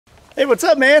Hey, what's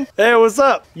up, man? Hey, what's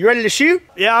up? You ready to shoot?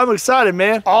 Yeah, I'm excited,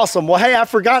 man. Awesome. Well, hey, I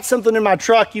forgot something in my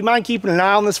truck. You mind keeping an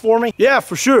eye on this for me? Yeah,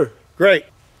 for sure. Great.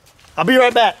 I'll be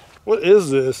right back. What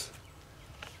is this?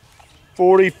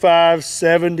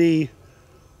 4570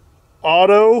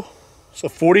 auto. It's a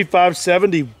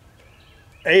 4570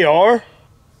 AR.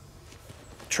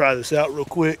 Try this out real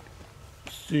quick.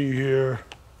 Let's see here.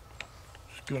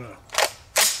 Just gonna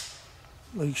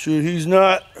make sure he's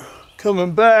not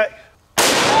coming back.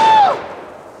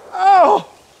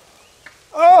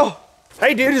 Oh!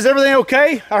 Hey, dude, is everything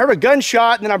okay? I heard a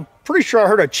gunshot, and then I'm pretty sure I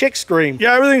heard a chick scream.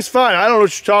 Yeah, everything's fine. I don't know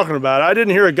what you're talking about. I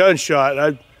didn't hear a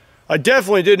gunshot. I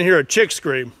definitely didn't hear a chick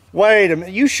scream. Wait a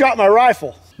minute, you shot my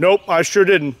rifle. Nope, I sure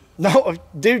didn't. No,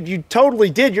 dude, you totally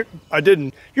did. I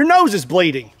didn't. Your nose is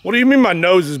bleeding. What do you mean my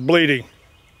nose is bleeding?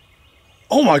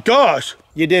 Oh my gosh.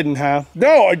 You didn't, huh?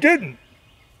 No, I didn't.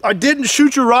 I didn't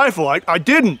shoot your rifle. I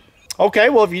didn't. Okay,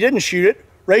 well, if you didn't shoot it,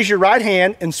 raise your right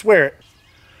hand and swear it.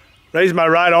 Raise my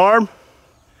right arm?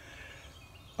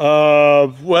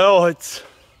 Well,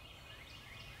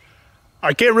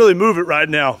 I can't really move it right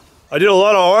now. I did a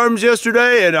lot of arms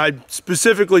yesterday, and I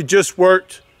specifically just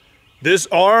worked this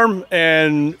arm,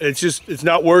 and it's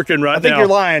not working right now. I think you're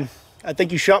lying. I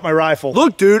think you shot my rifle.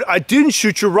 Look, dude, I didn't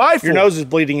shoot your rifle. Your nose is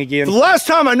bleeding again. The last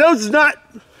time my nose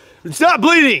it's not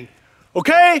bleeding,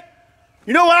 okay?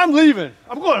 You know what, I'm leaving.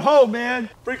 I'm going home, man.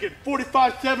 Freaking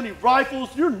 4570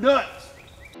 rifles, you're nuts.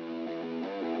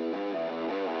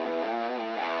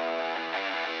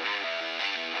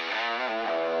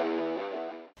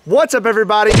 What's up,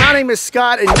 everybody? My name is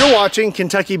Scott, and you're watching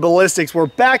Kentucky Ballistics. We're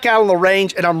back out on the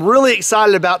range, and I'm really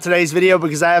excited about today's video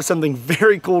because I have something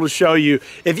very cool to show you.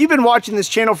 If you've been watching this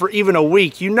channel for even a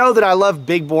week, you know that I love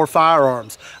big bore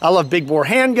firearms. I love big bore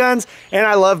handguns, and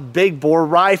I love big bore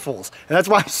rifles. And that's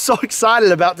why I'm so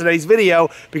excited about today's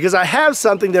video, because I have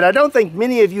something that I don't think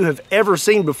many of you have ever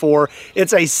seen before.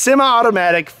 It's a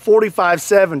semi-automatic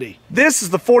 4570. This is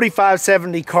the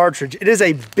 4570 cartridge. It is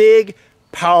a big,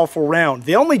 powerful round.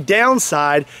 The only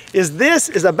downside is this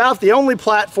is about the only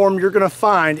platform you're going to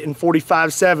find in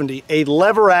 4570, a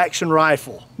lever action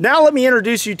rifle. Now let me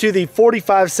introduce you to the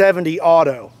 4570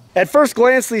 Auto. At first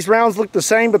glance, these rounds look the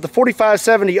same, but the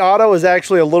 4570 Auto is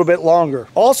actually a little bit longer.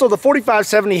 Also, the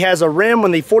 4570 has a rim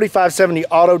when the 4570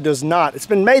 Auto does not. It's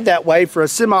been made that way for a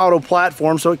semi-auto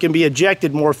platform so it can be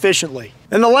ejected more efficiently.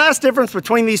 And the last difference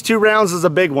between these two rounds is a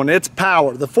big one. It's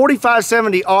power. The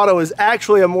 4570 Auto is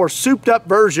actually a more souped up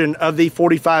version of the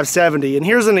 4570. And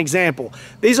here's an example.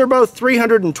 These are both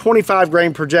 325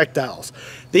 grain projectiles.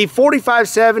 The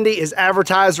 4570 is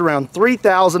advertised around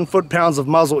 3,000 foot-pounds of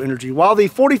muzzle energy, while the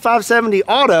 4570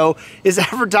 Auto is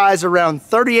advertised around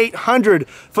 3,800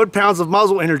 foot-pounds of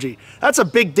muzzle energy. That's a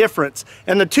big difference.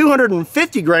 And the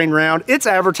 250 grain round, it's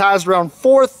advertised around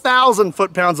 4,000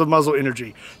 foot-pounds of muzzle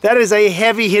energy. That is a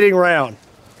heavy hitting round.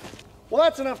 Well,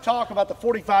 that's enough talk about the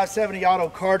 4570 Auto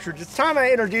cartridge. It's time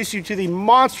I introduce you to the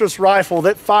monstrous rifle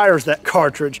that fires that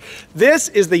cartridge. This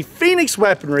is the Phoenix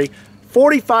Weaponry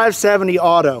 4570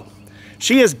 Auto.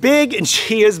 She is big and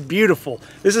she is beautiful.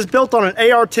 This is built on an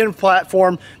AR-10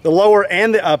 platform, the lower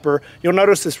and the upper. You'll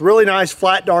notice this really nice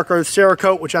flat dark earth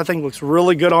Cerakote, which I think looks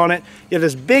really good on it. You have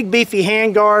this big beefy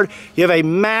handguard. You have a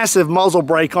massive muzzle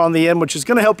brake on the end, which is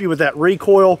going to help you with that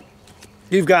recoil.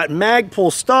 You've got mag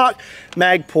pull stock,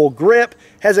 mag pull grip,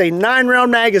 has a 9-round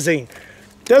magazine.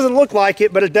 Doesn't look like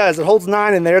it, but it does. It holds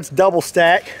 9 in there. It's double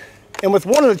stack. And with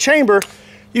one in the chamber,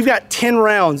 you've got 10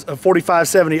 rounds of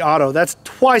 4570 Auto. That's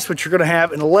twice what you're gonna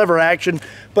have in a lever action,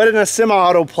 but in a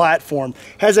semi-auto platform.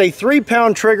 Has a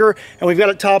 3-pound trigger, and we've got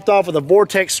it topped off with a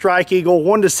Vortex Strike Eagle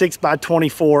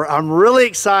 1:6x24. I'm really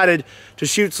excited to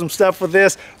shoot some stuff with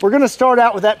this. We're gonna start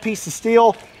out with that piece of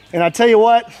steel, and I tell you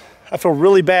what, I feel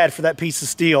really bad for that piece of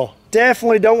steel.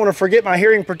 Definitely don't want to forget my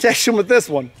hearing protection with this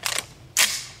one.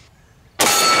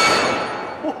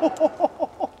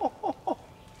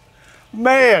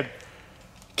 Man,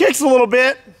 kicks a little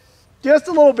bit, just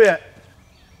a little bit.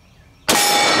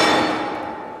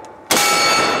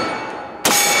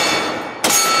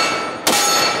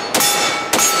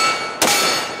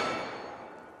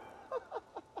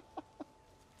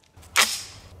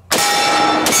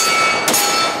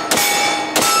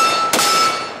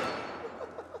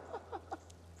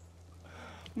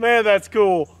 Man, that's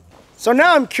cool. So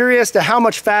now I'm curious to how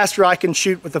much faster I can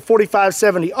shoot with the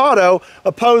 4570 Auto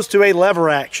opposed to a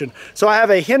lever action. So I have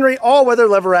a Henry all-weather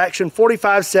lever action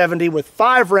 4570 with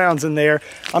 5 rounds in there.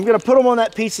 I'm gonna put them on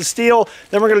that piece of steel,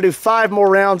 then we're gonna do 5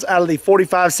 more rounds out of the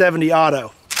 4570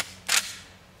 Auto.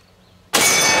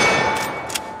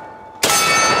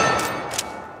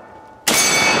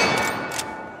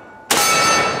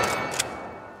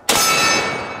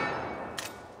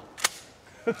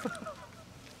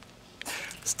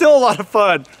 Still a lot of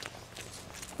fun.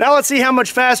 Now let's see how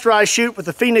much faster I shoot with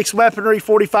the Phoenix Weaponry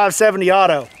 4570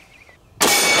 Auto.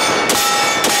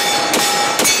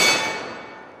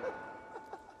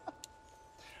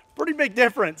 Pretty big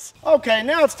difference. Okay,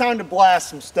 now it's time to blast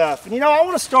some stuff. And you know, I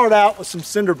want to start out with some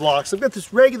cinder blocks. I've got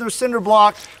this regular cinder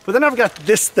block, but then I've got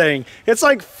this thing. It's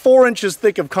like 4 inches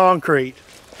thick of concrete.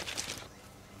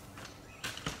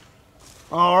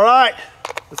 All right,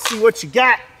 let's see what you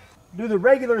got. Do the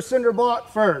regular cinder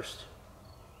block first.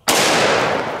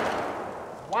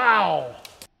 Wow.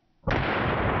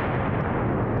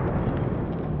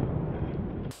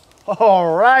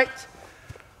 All right.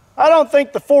 I don't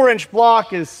think the 4-inch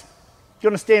block is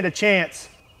going to stand a chance.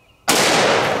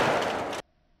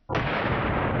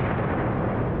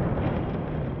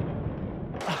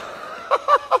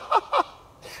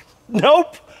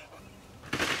 Nope.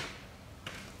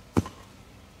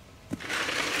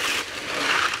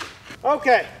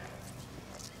 Okay.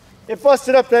 It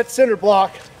busted up that cinder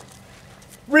block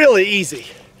really easy.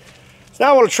 So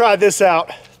now I want to try this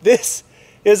out. This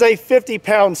is a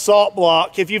 50-pound salt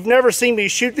block. If you've never seen me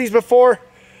shoot these before,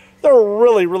 they're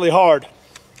really, really hard.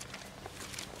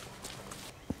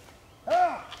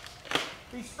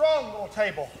 Be strong, little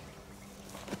table.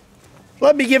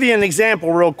 Let me give you an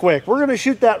example real quick. We're gonna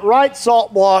shoot that right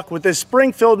salt block with this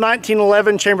Springfield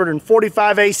 1911 chambered in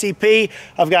 45 ACP.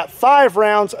 I've got 5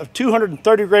 rounds of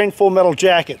 230 grain full metal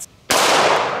jackets.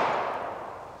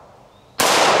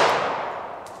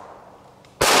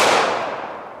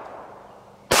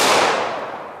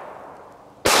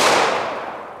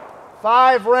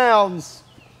 Five rounds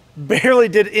barely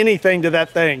did anything to that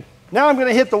thing. Now I'm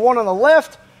gonna hit the one on the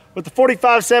left with the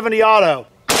 4570 Auto.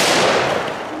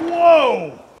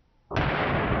 Whoa!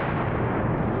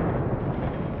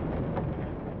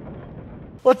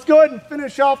 Let's go ahead and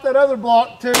finish off that other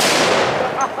block too.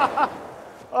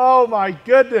 Oh my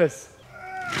goodness.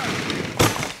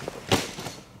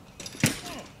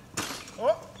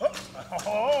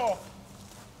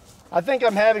 I think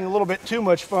I'm having a little bit too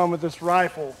much fun with this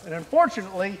rifle, and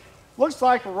unfortunately, looks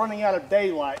like we're running out of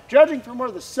daylight. Judging from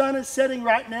where the sun is setting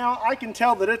right now, I can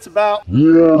tell that it's about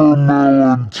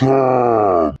watermelon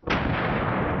time.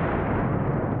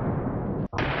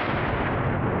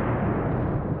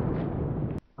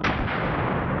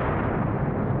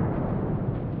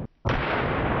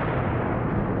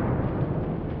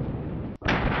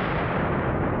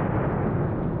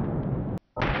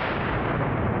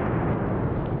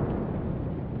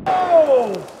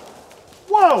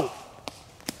 Whoa!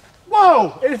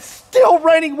 Whoa! And it's still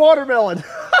raining watermelon.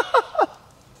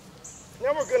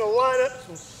 Now we're going to line up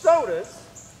some sodas.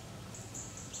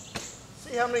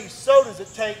 See how many sodas it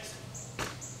takes to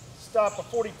stop a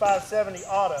 4570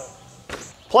 Auto.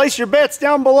 Place your bets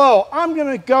down below. I'm going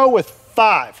to go with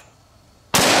 5.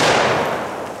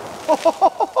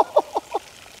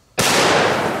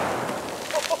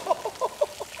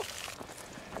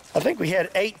 I think we had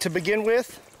 8 to begin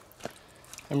with.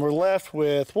 And we're left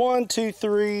with 1, 2,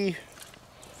 3.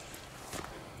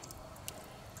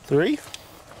 3? I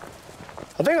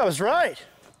think I was right.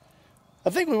 I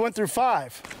think we went through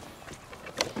 5.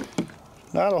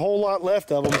 Not a whole lot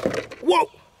left of them. Whoa!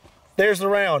 There's the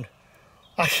round.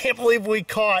 I can't believe we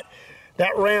caught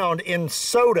that round in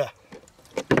soda.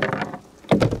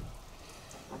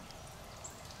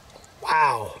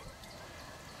 Wow.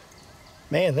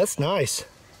 Man, that's nice.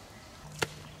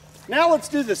 Now let's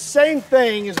do the same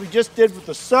thing as we just did with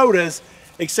the sodas,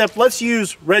 except let's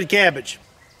use red cabbage.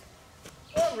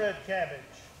 1 red cabbage.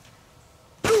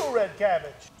 2 red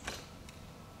cabbage.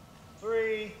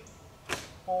 3,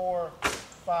 4,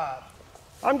 5.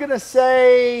 I'm gonna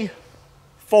say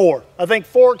 4. I think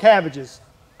 4 cabbages.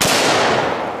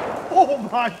 Oh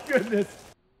my goodness.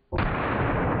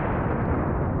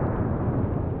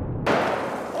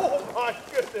 Oh my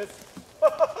goodness.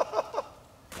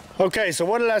 Okay, so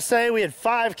what did I say? We had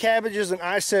 5 cabbages and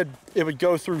I said it would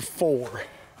go through 4.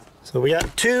 So we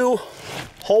got 2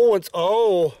 whole ones.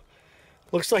 Oh,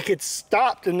 looks like it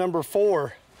stopped in number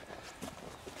 4.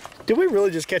 Did we really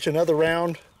just catch another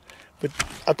round? But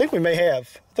I think we may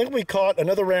have. I think we caught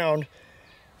another round,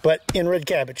 but in red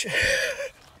cabbage.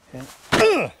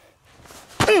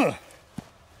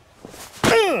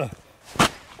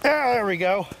 There we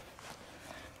go.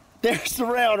 There's the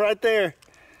round right there.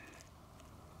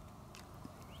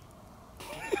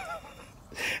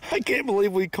 I can't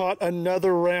believe we caught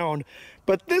another round,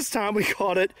 but this time we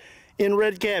caught it in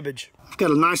red cabbage. I've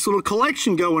got a nice little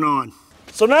collection going on.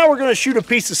 So now we're gonna shoot a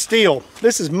piece of steel.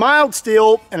 This is mild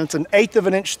steel and it's 1/8 of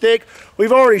an inch thick.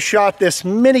 We've already shot this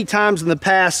many times in the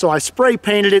past, so I spray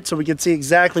painted it so we can see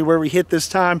exactly where we hit this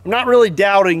time. I'm not really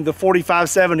doubting the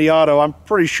 4570 auto. I'm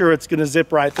pretty sure it's gonna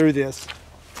zip right through this.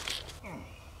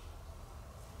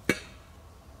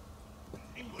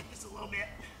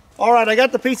 All right, I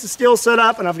got the piece of steel set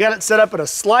up and I've got it set up at a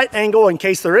slight angle in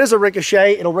case there is a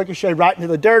ricochet. It'll ricochet right into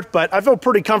the dirt, but I feel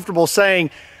pretty comfortable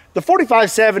saying the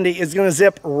 4570 is gonna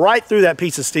zip right through that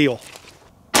piece of steel.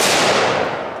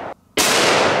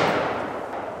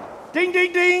 Ding,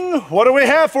 ding, ding. What do we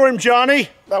have for him, Johnny?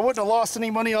 I wouldn't have lost any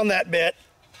money on that bet.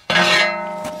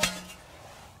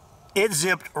 It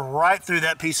zipped right through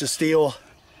that piece of steel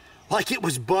like it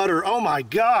was butter. Oh my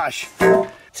gosh.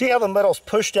 See how the metal's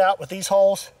pushed out with these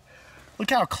holes? Look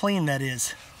how clean that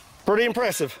is. Pretty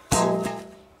impressive.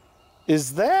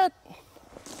 Is that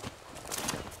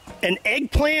an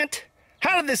eggplant?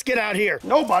 How did this get out here?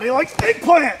 Nobody likes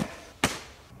eggplant.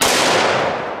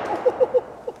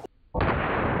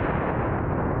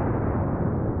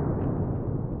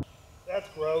 That's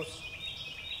gross.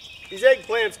 These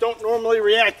eggplants don't normally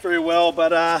react very well,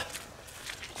 but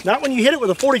not when you hit it with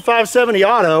a 4570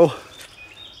 auto.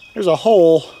 There's a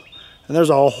hole, and there's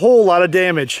a whole lot of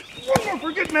damage. One more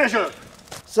for good measure.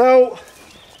 So,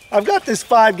 I've got this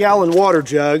 5-gallon water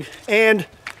jug, and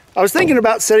I was thinking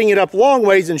about setting it up long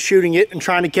ways and shooting it and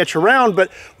trying to catch a round,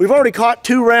 but we've already caught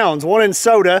 2 rounds, one in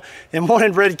soda and one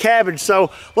in red cabbage,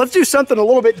 so let's do something a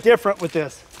little bit different with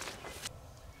this.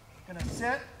 I'm gonna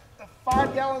set the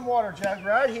 5-gallon water jug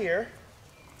right here.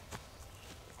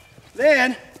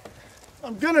 Then,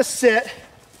 I'm gonna set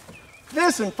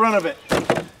this in front of it.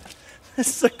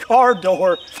 This is a car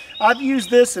door. I've used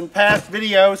this in past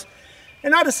videos,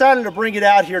 and I decided to bring it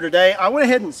out here today. I went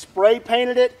ahead and spray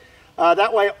painted it.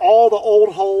 That way all the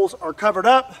old holes are covered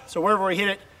up, so wherever we hit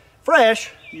it fresh,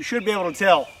 you should be able to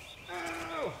tell.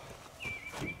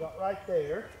 Got right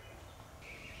there.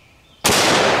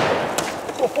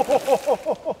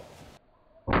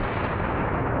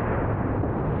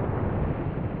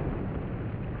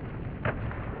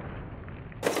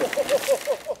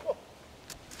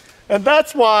 And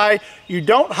that's why you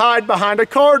don't hide behind a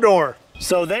car door.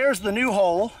 So there's the new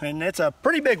hole, and it's a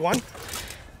pretty big one.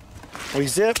 We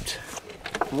zipped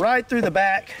right through the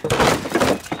back,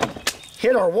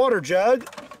 hit our water jug,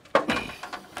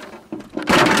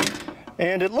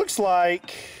 and it looks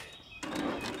like,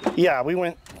 yeah, we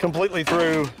went completely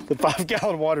through the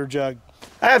 5-gallon water jug.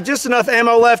 I have just enough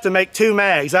ammo left to make 2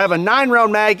 mags. I have a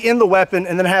 9-round mag in the weapon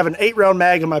and then I have an 8-round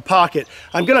mag in my pocket.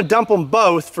 I'm gonna dump them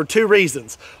both for 2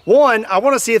 reasons. 1, I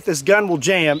wanna see if this gun will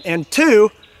jam, and 2,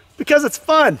 because it's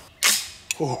fun.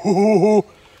 Ooh,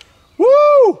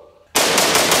 woo!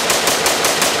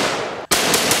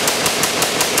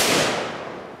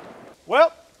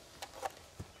 Well,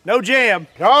 no jam.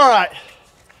 All right,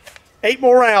 8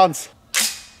 more rounds.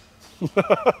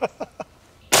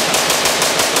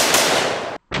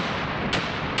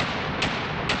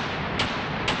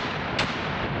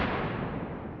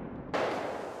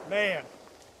 Man,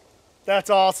 that's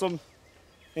awesome,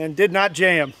 and did not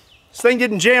jam. This thing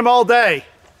didn't jam all day.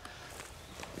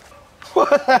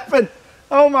 What happened?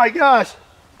 Oh my gosh.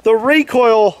 The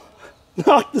recoil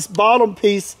knocked this bottom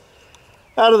piece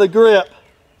out of the grip.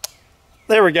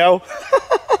 There we go.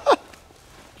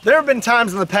 There have been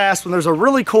times in the past when there's a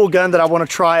really cool gun that I want to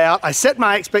try out. I set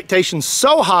my expectations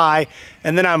so high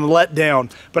and then I'm let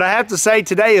down. But I have to say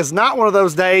today is not one of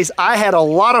those days. I had a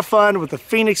lot of fun with the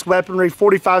Phoenix Weaponry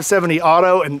 4570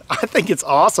 Auto, and I think it's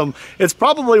awesome. It's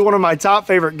probably one of my top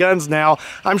favorite guns now.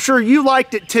 I'm sure you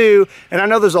liked it too, and I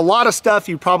know there's a lot of stuff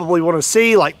you probably want to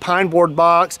see, like pine board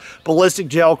box, ballistic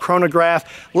gel,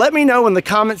 chronograph. Let me know in the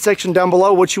comment section down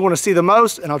below what you want to see the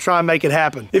most, and I'll try and make it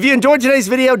happen. If you enjoyed today's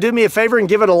video, do me a favor and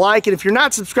give it a like, and if you're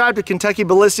not subscribed to Kentucky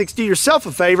Ballistics, do yourself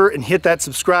a favor and hit that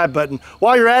subscribe button.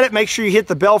 While you're at it, make sure you hit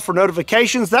the bell for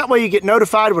notifications. That way you get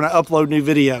notified when I upload new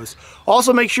videos.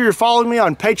 Also, make sure you're following me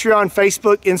on Patreon,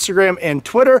 Facebook, Instagram, and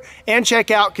Twitter, and check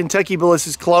out Kentucky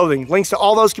Ballistics clothing. Links to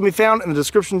all those can be found in the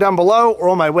description down below or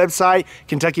on my website,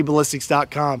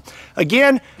 KentuckyBallistics.com.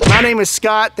 Again, my name is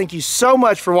Scott. Thank you so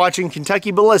much for watching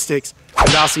Kentucky Ballistics, and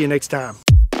I'll see you next time.